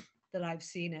degree that I've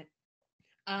seen it.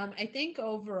 I think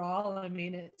overall, I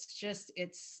mean,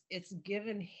 it's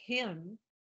given him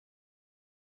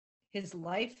his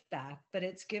life back, but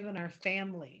it's given our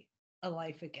family a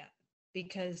life again.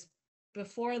 Because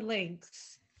before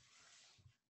Lynx,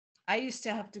 I used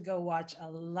to have to go watch a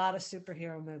lot of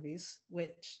superhero movies,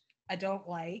 which I don't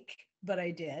like, but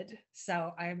I did.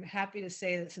 So I'm happy to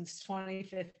say that since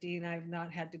 2015, I've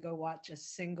not had to go watch a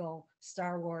single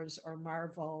Star Wars or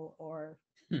Marvel or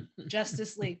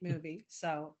Justice League movie.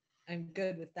 So I'm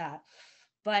good with that.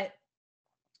 But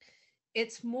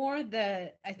it's more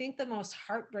I think the most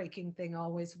heartbreaking thing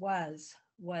always was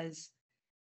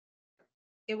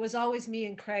it was always me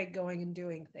and Craig going and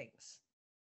doing things,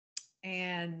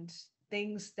 and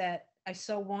things that I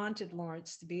so wanted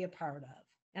Lawrence to be a part of.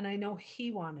 And I know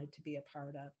he wanted to be a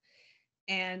part of.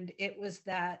 And it was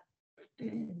that,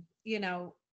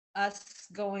 us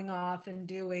going off and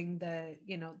doing the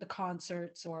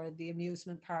concerts or the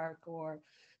amusement park or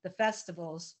the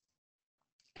festivals,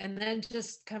 and then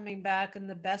just coming back, and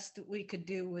the best that we could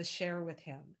do was share with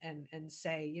him and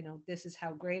say, this is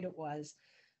how great it was,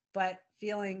 but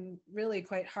feeling really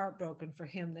quite heartbroken for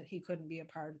him that he couldn't be a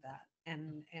part of that.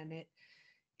 And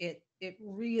it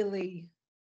really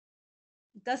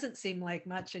doesn't seem like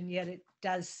much, and yet it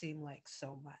does seem like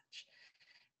so much.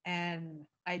 And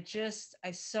I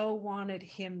so wanted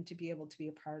him to be able to be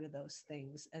a part of those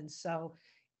things. And so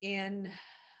I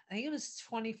think it was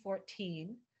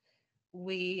 2014,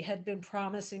 we had been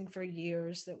promising for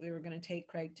years that we were going to take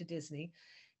Craig to Disney.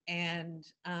 And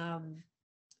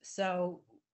so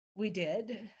we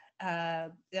did.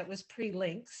 That was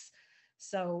pre-Lynx.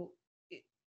 So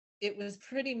it was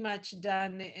pretty much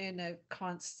done in a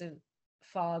constant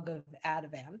fog of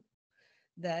Ativan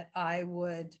that I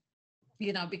would,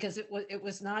 because it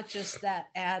was not just that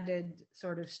added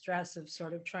sort of stress of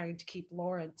sort of trying to keep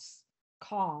Lawrence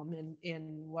calm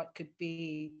in what could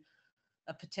be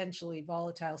a potentially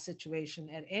volatile situation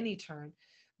at any turn,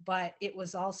 but it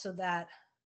was also that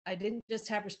I didn't just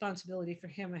have responsibility for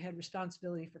him, I had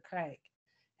responsibility for Craig.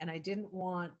 And I didn't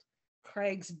want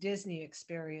Craig's Disney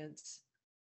experience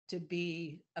to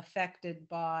be affected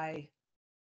by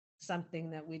something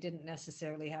that we didn't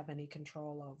necessarily have any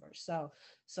control over. So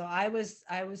I was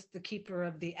the keeper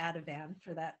of the Ativan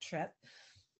for that trip.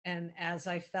 And as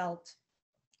I felt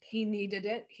he needed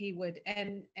it, he would,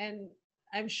 and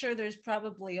I'm sure there's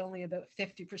probably only about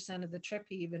 50% of the trip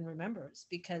he even remembers,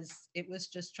 because it was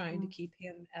just trying to keep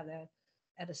him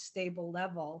at a stable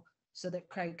level so that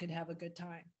Craig could have a good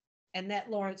time, and that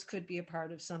Lawrence could be a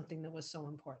part of something that was so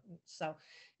important. So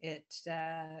it,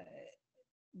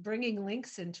 bringing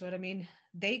Lynx into it, I mean,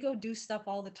 they go do stuff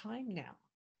all the time now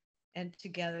and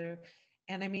together.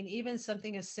 And I mean, even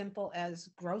something as simple as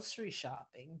grocery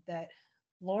shopping, that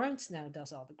Lawrence now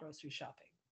does all the grocery shopping.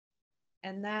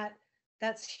 And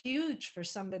that's huge for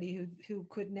somebody who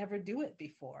could never do it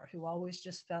before, who always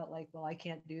just felt like, well, I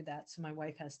can't do that, so my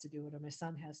wife has to do it or my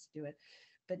son has to do it.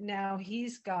 But now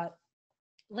he's got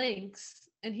Lynx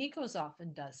and he goes off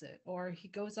and does it, or he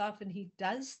goes off and he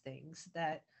does things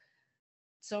that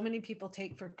so many people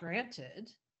take for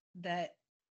granted that,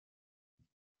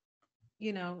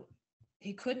 you know,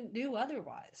 he couldn't do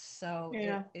otherwise. So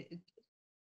Yeah.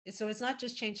 So it's not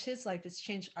just changed his life, it's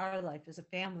changed our life as a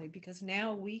family, because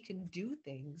now we can do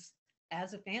things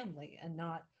as a family and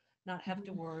not have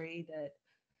to worry that,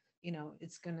 you know,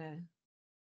 it's going to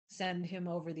send him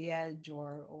over the edge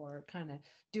or kind of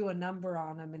do a number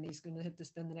on him and he's going to have to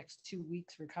spend the next 2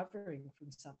 weeks recovering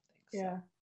from something. Yeah.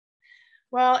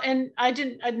 Well, and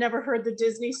I'd never heard the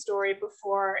Disney story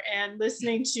before, and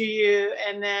listening to you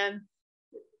and then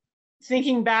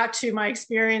thinking back to my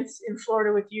experience in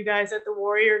Florida with you guys at the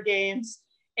Warrior Games,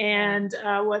 and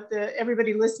what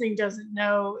everybody listening doesn't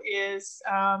know is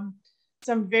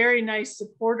some very nice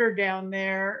supporter down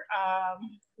there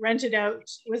rented out,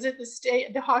 was it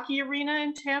the hockey arena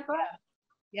in Tampa?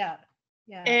 Yeah.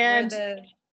 And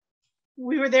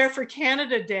we were there for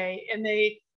Canada Day, and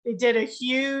they did a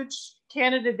huge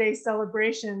Canada Day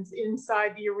celebrations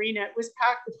inside the arena. It was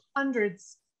packed with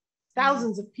hundreds,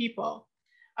 thousands of people.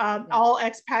 All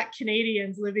expat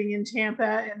Canadians living in Tampa,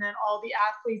 and then all the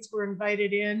athletes were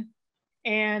invited in.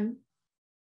 And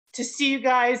to see you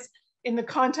guys in the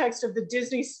context of the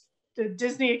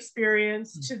Disney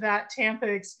experience to that Tampa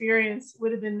experience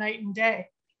would have been night and day.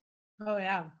 Oh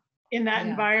yeah. In that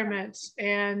environment.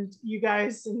 And you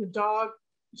guys and the dog,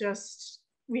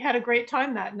 we had a great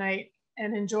time that night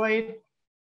and enjoyed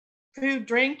food,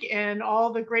 drink, and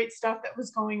all the great stuff that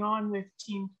was going on with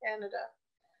Team Canada.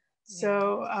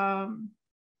 So,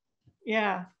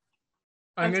 yeah.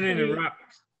 I'm going to interrupt.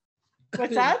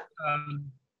 What's that?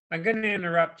 I'm going to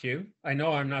interrupt you. I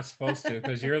know I'm not supposed to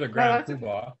because you're the grand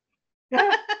poobah.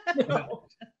 No.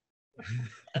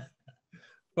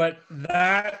 But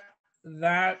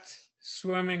that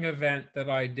swimming event that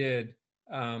I did,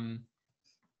 and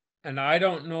I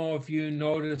don't know if you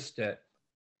noticed it,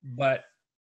 but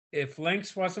if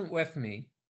Lynx wasn't with me,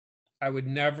 I would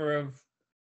never have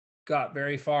got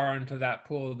very far onto that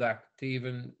pool deck to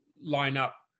even line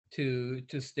up to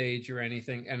stage or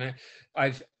anything. And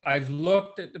I've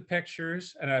looked at the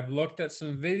pictures and I've looked at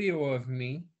some video of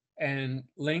me, and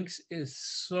Lynx is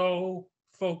so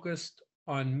focused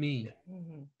on me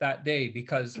that day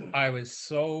because I was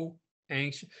so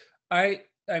anxious. I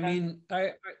mean,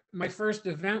 my first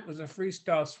event was a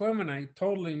freestyle swim, and I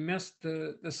totally missed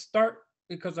the start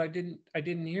because I didn't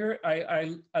hear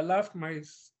it. I left my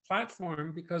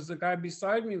platform because the guy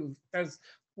beside me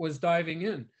was diving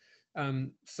in.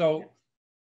 And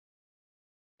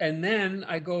then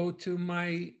I go to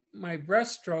my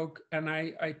breaststroke, and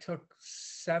I took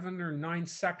 7 or 9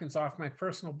 seconds off my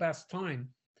personal best time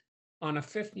on a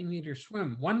 50-meter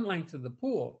swim, one length of the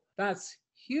pool. That's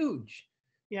huge.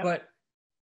 Yeah. But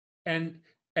and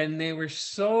they were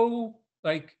so,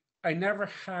 like, I never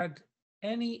had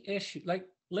any issue. Like,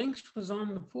 Lynx was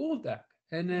on the pool deck,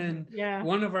 and then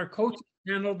one of our coaches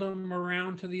handled them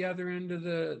around to the other end of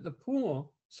the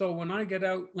pool. So when I get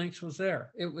out, Lynx was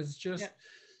there. It was just,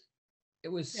 it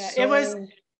was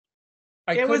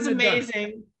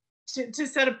amazing to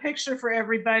set a picture for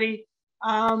everybody.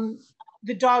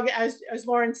 The dog, as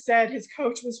Lawrence said, his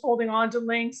coach was holding on to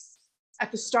Lynx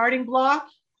at the starting block.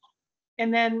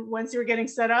 And then once they were getting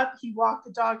set up, he walked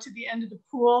the dog to the end of the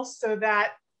pool so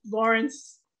that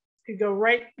Lawrence could go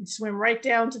right and swim right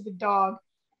down to the dog.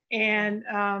 And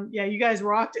you guys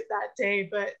rocked it that day.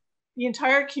 But the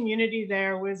entire community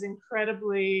there was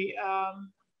incredibly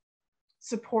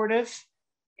supportive.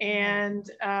 And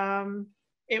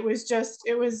it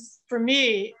was, for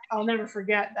me, I'll never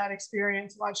forget that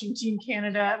experience watching Team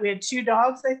Canada. We had 2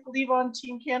 dogs, I believe, on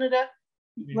Team Canada,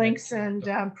 Lynx and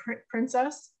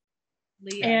Princess.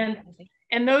 Leah,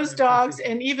 and those dogs,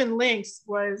 and even Lynx,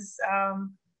 was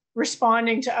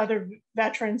responding to other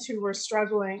veterans who were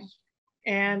struggling.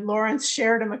 And Lawrence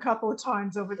shared him a couple of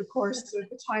times over the course of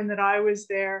the time that I was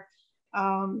there.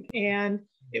 And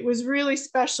it was really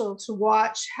special to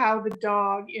watch how the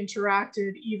dog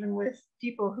interacted even with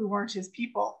people who weren't his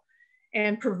people,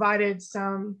 and provided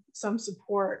some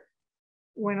support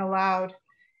when allowed.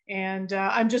 And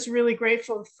I'm just really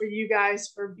grateful for you guys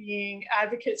for being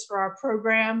advocates for our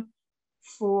program,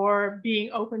 for being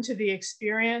open to the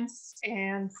experience,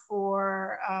 and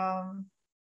for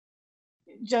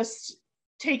just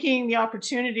taking the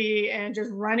opportunity and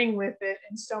just running with it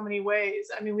in so many ways.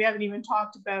 I mean, we haven't even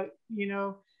talked about, you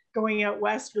know, going out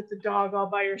west with the dog all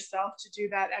by yourself to do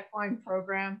that equine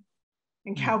program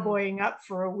and cowboying up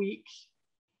for a week,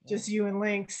 just you and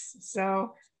Lynx.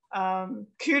 So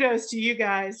kudos to you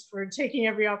guys for taking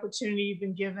every opportunity you've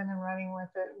been given and running with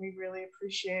it. We really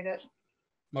appreciate it.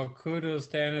 Well, kudos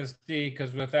to NSD,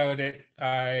 because without it,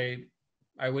 I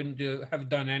wouldn't have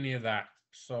done any of that.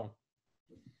 So.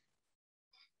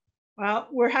 Well,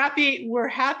 we're happy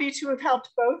to have helped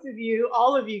both of you,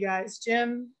 all of you guys,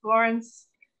 Jim, Lawrence,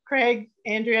 Craig,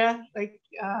 Andrea. Like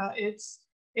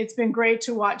it's been great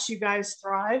to watch you guys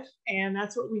thrive, and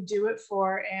that's what we do it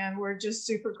for. And we're just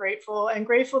super grateful, and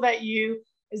grateful that you,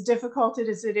 as difficult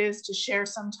as it is to share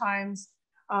sometimes,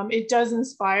 it does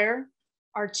inspire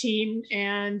our team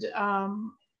and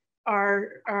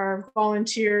our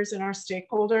volunteers and our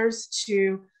stakeholders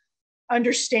to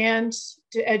understand,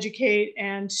 to educate,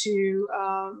 and to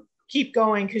keep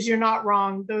going, because you're not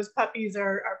wrong. Those puppies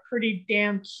are pretty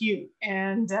damn cute,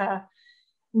 and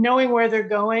knowing where they're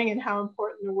going and how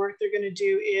important the work they're going to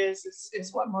do is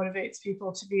what motivates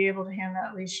people to be able to hand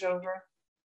that leash over.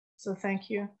 So thank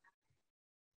you.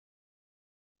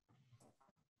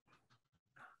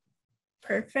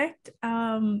 Perfect.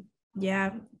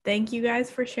 Yeah, thank you guys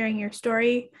for sharing your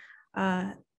story.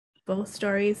 Both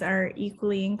stories are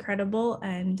equally incredible,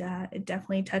 and it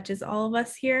definitely touches all of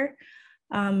us here.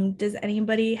 Does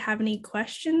anybody have any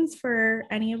questions for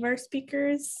any of our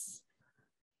speakers?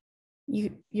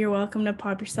 You're welcome to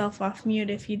pop yourself off mute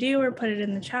if you do, or put it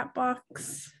in the chat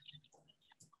box.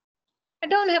 I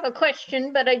don't have a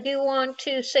question, but I do want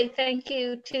to say thank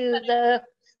you to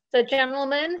the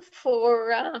gentleman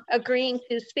for agreeing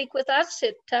to speak with us.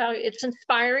 It's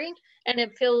inspiring, and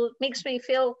it makes me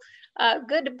feel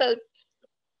good about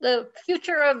the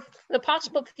future of the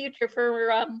possible future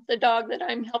for the dog that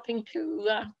I'm helping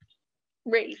to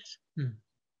raise.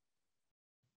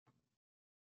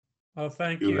 Oh,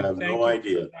 thank you. You have no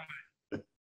idea.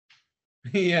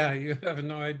 Yeah, you have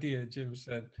no idea, Jim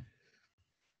said.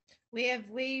 We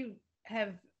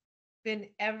have been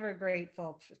ever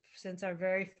grateful since our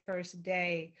very first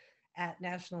day at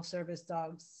National Service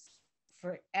Dogs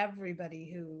for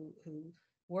everybody who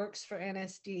works for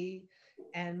NSD,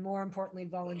 and more importantly,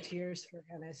 volunteers for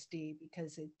NSD,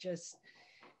 because it just,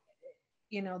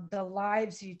 you know, the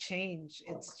lives you change,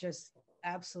 it's just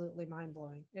absolutely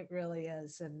mind-blowing. It really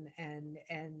is. And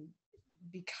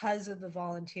because of the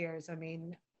volunteers, I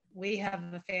mean, we have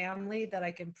a family that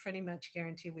I can pretty much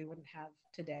guarantee we wouldn't have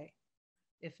today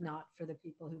if not for the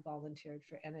people who volunteered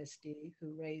for NSD,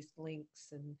 who raised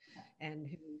Lynx and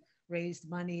who raised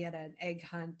money at an egg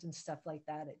hunt and stuff like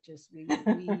that. It just, we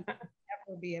never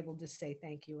be able to say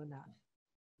thank you enough.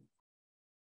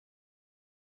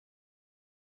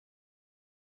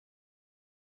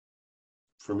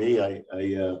 For me,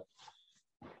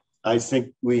 I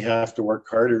think we have to work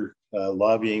harder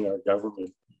lobbying our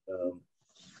government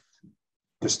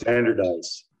to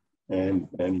standardize and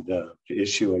to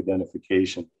issue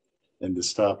identification, and to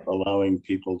stop allowing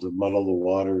people to muddle the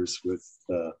waters with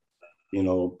you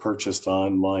know, purchased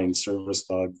online service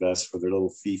dog vests for their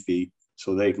little Fifi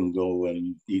so they can go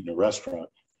and eat in a restaurant.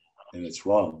 And it's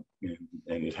wrong, and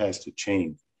it has to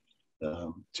change.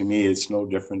 To me, it's no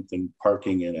different than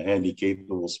parking in a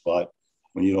handy-capable spot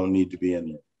when you don't need to be in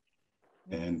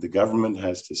there. And the government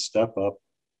has to step up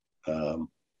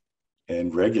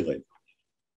and regulate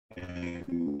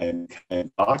and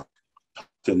talk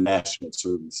to national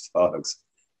service dogs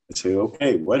and say,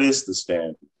 okay, what is the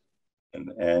standard?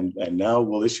 And now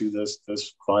we'll issue this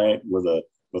client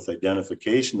with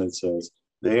identification that says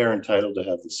they are entitled to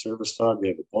have the service dog, they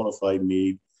have a bona fide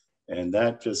need. And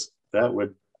that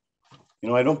would, you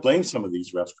know, I don't blame some of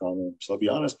these restaurant owners, I'll be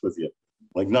honest with you.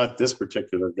 Like, not this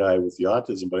particular guy with the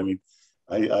autism, but I mean,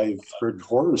 I've heard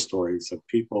horror stories of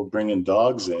people bringing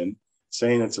dogs in,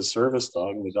 saying it's a service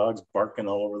dog, and the dog's barking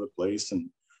all over the place and,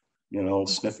 you know,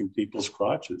 sniffing people's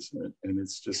crotches, and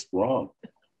it's just wrong.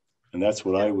 And that's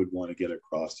what I would want to get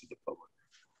across to the public.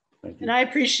 Thank you. And I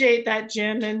appreciate that,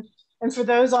 Jim. And for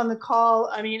those on the call,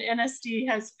 I mean, NSD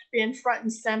has been front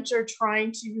and center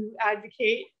trying to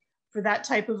advocate for that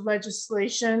type of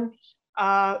legislation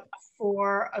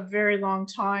for a very long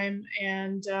time.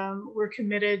 And we're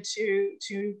committed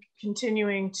to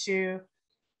continuing to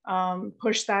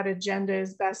push that agenda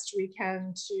as best we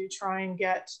can to try and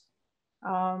get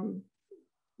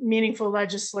meaningful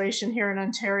legislation here in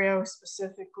Ontario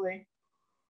specifically.